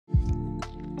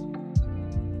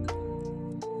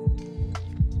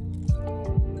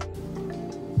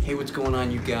Hey, what's going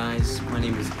on, you guys? My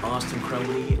name is Austin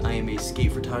Crumley. I am a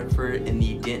skate photographer in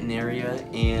the Denton area,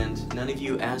 and none of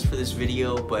you asked for this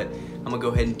video, but I'm gonna go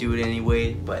ahead and do it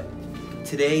anyway. But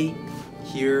today,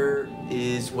 here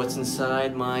is what's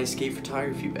inside my skate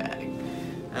photography bag.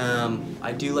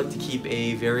 I do like to keep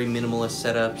a very minimalist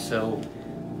setup, so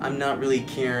I'm not really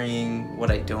carrying what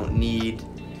I don't need.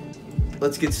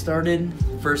 Let's get started.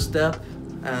 First up,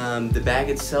 the bag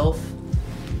itself.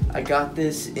 I got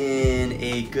this in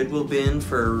a Goodwill bin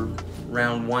for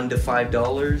around $1 to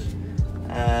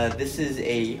 $5. This is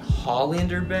a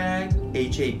Hollander bag,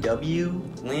 H-A-W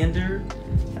Lander.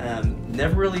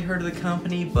 Never really heard of the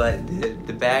company, but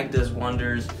the bag does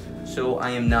wonders, so I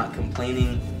am not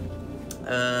complaining.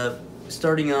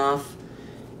 Starting off,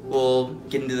 we'll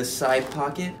get into the side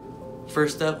pocket.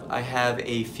 First up, I have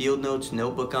a Field Notes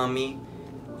notebook on me.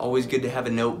 Always good to have a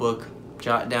notebook.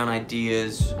 Jot down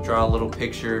ideas, draw a little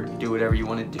picture, do whatever you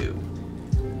want to do.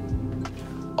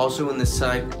 Also in the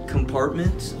side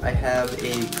compartment, I have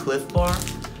a Cliff Bar.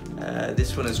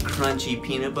 This one is crunchy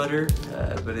peanut butter,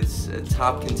 but it's a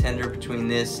top contender between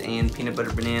this and peanut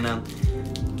butter banana.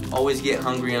 Always get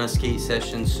hungry on a skate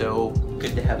session, so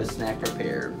good to have a snack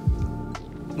prepared.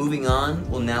 Moving on,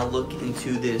 we'll now look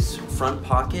into this front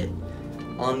pocket.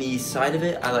 On the side of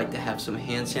it, I like to have some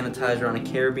hand sanitizer on a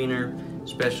carabiner.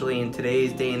 Especially in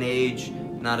today's day and age,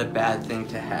 not a bad thing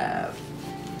to have.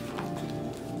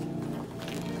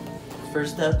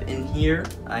 First up in here,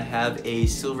 I have a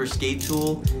silver skate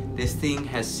tool. This thing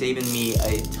has saved me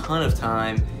a ton of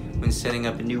time when setting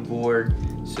up a new board,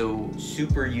 so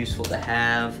super useful to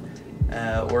have,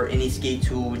 or any skate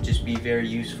tool would just be very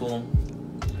useful.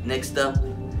 Next up,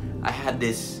 I have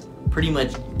this pretty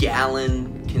much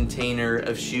gallon container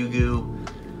of shoe goo.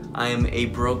 I am a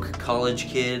broke college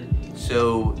kid,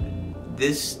 so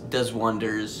this does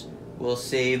wonders. Will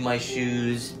save my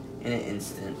shoes in an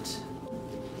instant.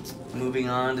 Moving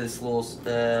on to this little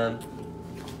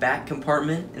back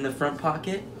compartment in the front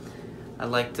pocket. I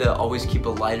like to always keep a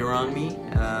lighter on me.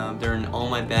 They're in all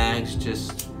my bags,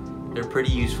 they're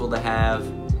pretty useful to have,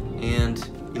 and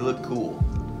you look cool.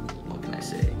 What can I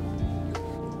say?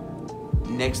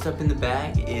 Next up in the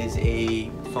bag is a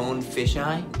phone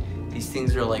fisheye. These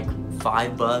things are like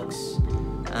 $5.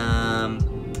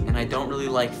 And I don't really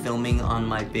like filming on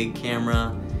my big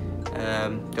camera.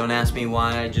 Don't ask me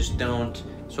why, I just don't.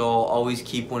 So I'll always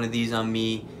keep one of these on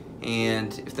me,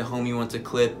 and if the homie wants a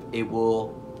clip, it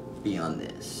will be on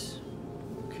this.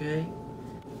 Okay.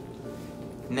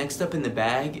 Next up in the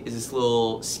bag is this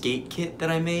little skate kit that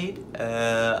I made.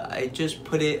 I just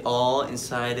put it all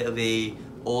inside of a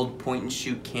old point and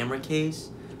shoot camera case.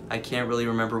 I can't really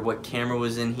remember what camera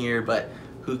was in here, but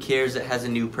who cares, it has a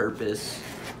new purpose.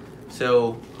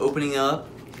 So opening up,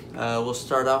 we'll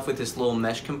start off with this little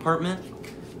mesh compartment.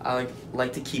 I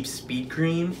like to keep speed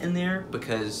cream in there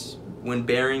because when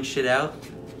bearing shit out,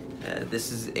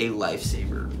 this is a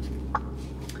lifesaver.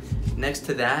 Next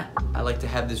to that, I like to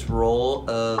have this roll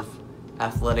of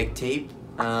athletic tape.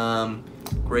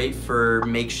 Great for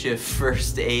makeshift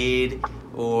first aid,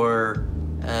 or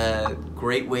a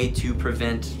great way to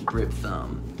prevent grip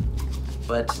thumb.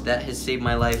 But that has saved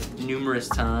my life numerous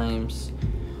times.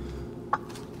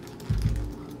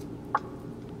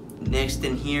 Next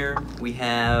in here, we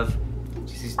have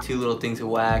just these two little things of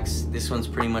wax. This one's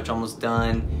pretty much almost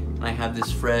done. And I have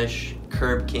this fresh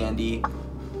curb candy.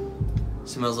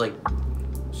 Smells like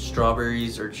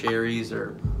strawberries or cherries,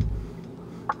 or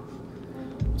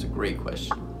it's a great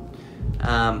question.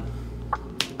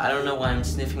 I don't know why I'm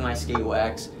sniffing my skate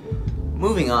wax.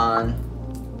 Moving on,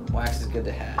 wax is good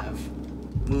to have.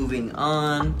 Moving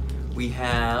on, we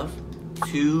have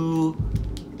two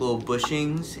little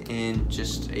bushings in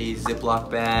just a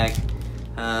Ziploc bag.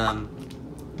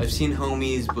 I've seen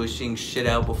homies bushing shit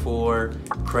out before,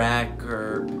 crack,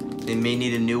 or they may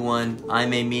need a new one. I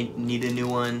may need a new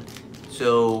one.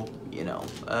 So, you know,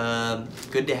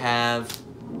 good to have.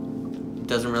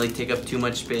 Doesn't really take up too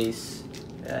much space.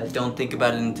 Don't think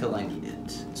about it until I need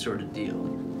it, sort of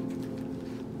deal.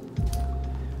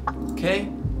 Okay,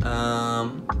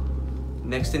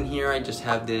 next in here I just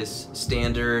have this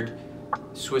standard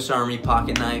Swiss Army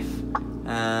pocket knife.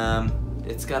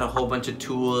 It's got a whole bunch of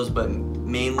tools, but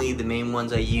mainly the main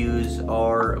ones I use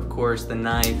are, of course, the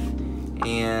knife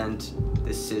and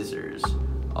the scissors.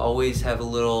 Always have a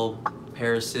little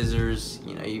pair of scissors.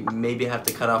 You know, you maybe have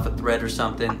to cut off a thread or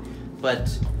something,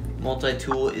 but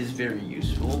multi-tool is very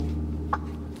useful.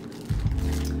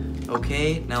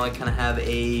 Okay, now I kind of have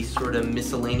a sort of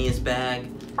miscellaneous bag.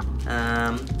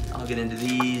 I'll get into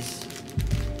these.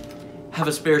 Have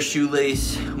a spare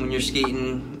shoelace when you're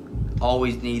skating.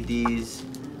 Always need these.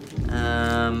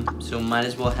 So might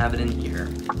as well have it in here.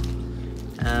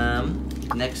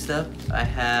 Next up, I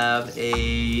have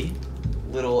a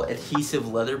little adhesive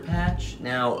leather patch.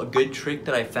 Now, a good trick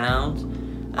that I found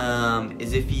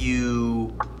is if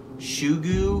you shoe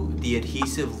glue the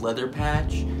adhesive leather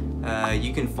patch,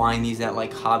 you can find these at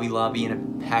like Hobby Lobby in a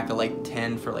pack of like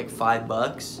 10 for like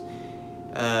 $5.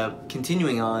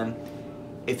 Continuing on,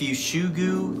 if you shoe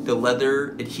glue the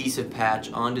leather adhesive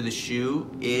patch onto the shoe,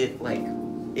 it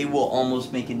will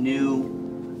almost make it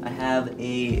new. I have an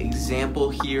example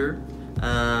here,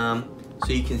 so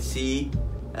you can see.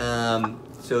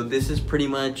 So this is pretty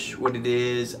much what it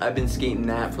is. I've been skating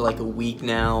that for like a week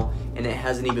now, and it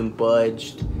hasn't even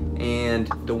budged. And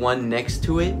the one next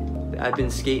to it, I've been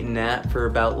skating that for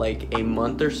about like a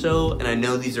month or so, and I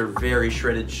know these are very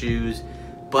shredded shoes,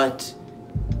 but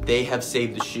they have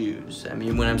saved the shoes. I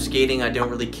mean, when I'm skating, I don't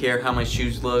really care how my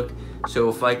shoes look, so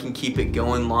if I can keep it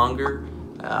going longer,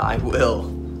 I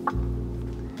will.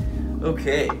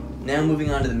 Okay, now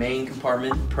moving on to the main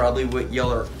compartment, probably what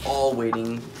y'all are all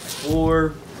waiting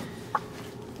for.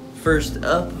 First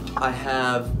up, I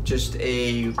have just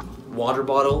a water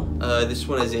bottle. This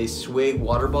one is a Swig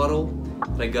water bottle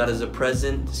that I got as a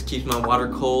present. This keeps my water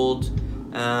cold,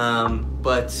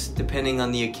 but depending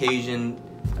on the occasion,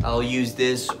 I'll use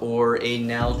this or a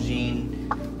Nalgene,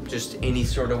 just any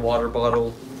sort of water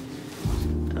bottle.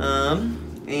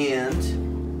 And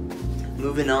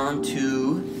moving on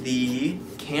to the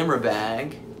camera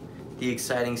bag, the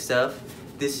exciting stuff.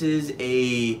 This is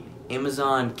a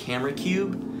Amazon camera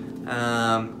cube.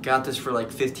 Got this for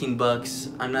like 15 bucks.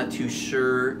 I'm not too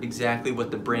sure exactly what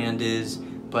the brand is,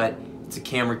 but it's a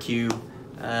camera cube.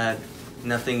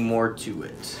 Nothing more to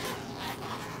it.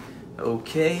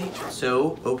 Okay,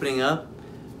 so opening up,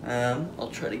 I'll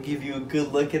try to give you a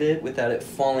good look at it without it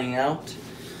falling out.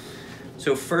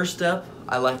 So first up,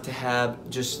 I like to have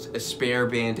just a spare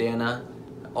bandana.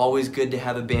 Always good to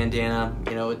have a bandana.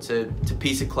 You know, it's a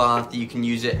piece of cloth. You can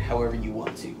use it however you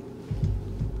want to.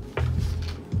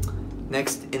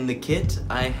 Next in the kit,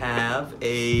 I have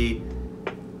a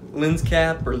lens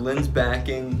cap or lens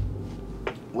backing,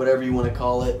 whatever you want to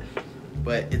call it,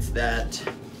 but it's that.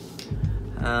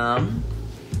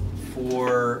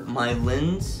 For my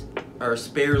lens, or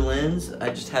spare lens, I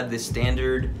just have this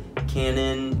standard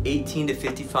Canon 18 to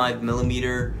 55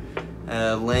 millimeter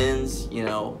lens. You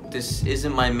know, this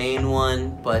isn't my main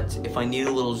one, but if I need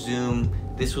a little zoom,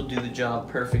 this will do the job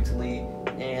perfectly,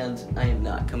 and I am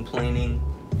not complaining.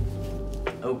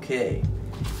 Okay.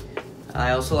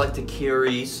 I also like to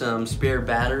carry some spare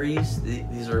batteries.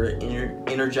 These are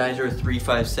Energizer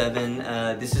 357.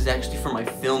 This is actually for my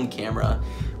film camera,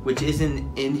 which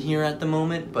isn't in here at the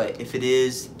moment, but if it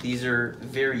is, these are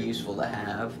very useful to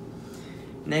have.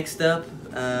 Next up,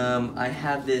 I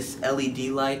have this LED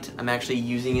light. I'm actually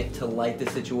using it to light the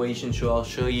situation, so I'll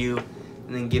show you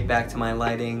and then get back to my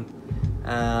lighting.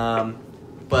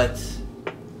 But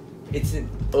it's an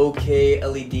okay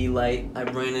LED light.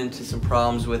 I've run into some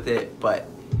problems with it, but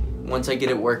once I get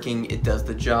it working, it does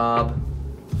the job.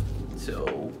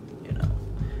 So, you know,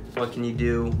 what can you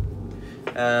do?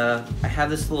 I have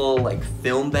this little like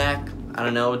film back. I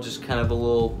don't know, just kind of a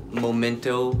little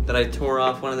memento that I tore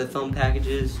off one of the film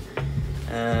packages.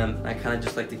 I kind of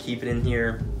just like to keep it in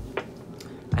here.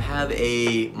 I have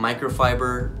a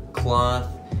microfiber cloth.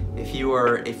 If you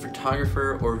are a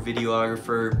photographer or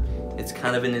videographer, it's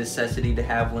kind of a necessity to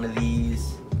have one of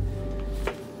these.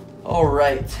 All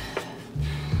right,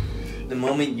 the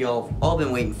moment y'all all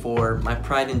been waiting for, my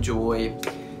pride and joy.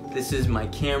 This is my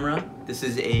camera. This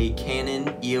is a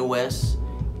Canon EOS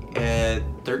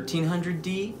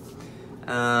 1300D,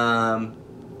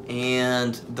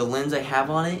 and the lens I have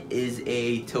on it is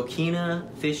a Tokina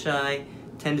fisheye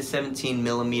 10 to 17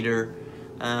 millimeter,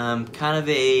 kind of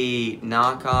a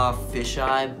knockoff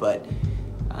fisheye, but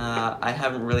I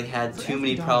haven't really had too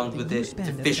many problems with it. It's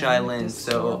a fisheye lens,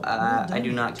 so I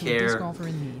do not care,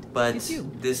 but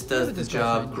this does the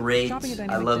job great.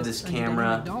 I love this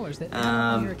camera.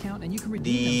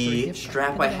 The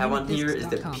strap I have on here is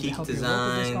the Peak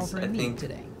Designs, I think,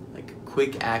 like a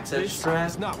quick access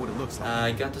strap.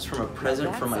 I got this from a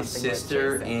present from my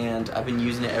sister, and I've been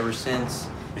using it ever since.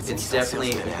 It's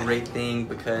definitely a great thing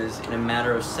because in a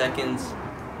matter of seconds,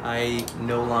 I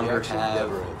no longer have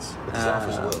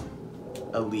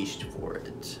a leash for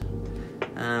it.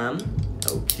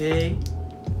 Okay,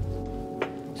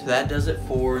 so that does it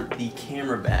for the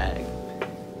camera bag.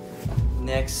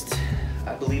 Next,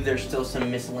 I believe there's still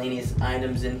some miscellaneous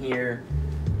items in here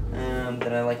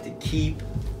that I like to keep.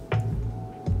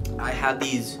 I have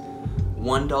these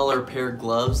 $1 pair of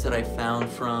gloves that I found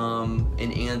from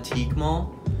an antique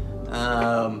mall.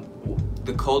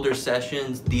 The colder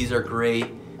sessions, these are great,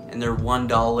 and they're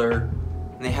 $1,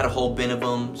 and they had a whole bin of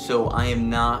them, so I am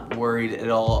not worried at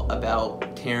all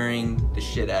about tearing the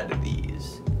shit out of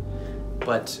these.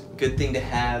 But good thing to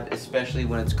have, especially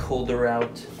when it's colder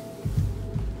out.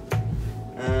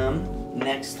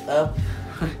 Next up,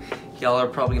 y'all are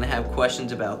probably gonna have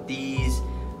questions about these,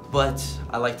 but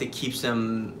I like to keep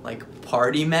some like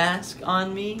party mask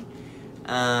on me.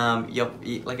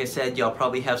 Like I said, y'all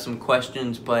probably have some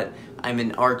questions, but I'm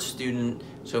an art student,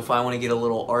 so if I want to get a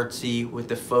little artsy with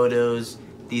the photos,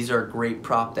 these are a great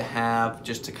prop to have,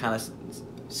 just to kind of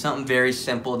something very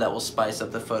simple that will spice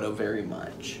up the photo very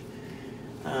much.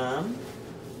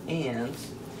 And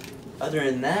other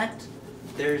than that,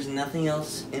 there's nothing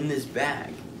else in this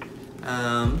bag.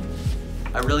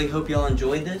 I really hope y'all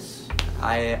enjoyed this.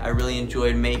 I really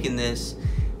enjoyed making this.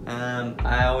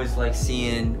 I always like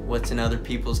seeing what's in other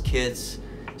people's kits.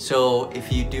 So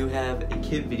if you do have a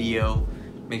kit video,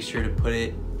 make sure to put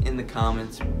it in the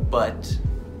comments. But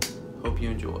hope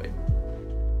you enjoyed.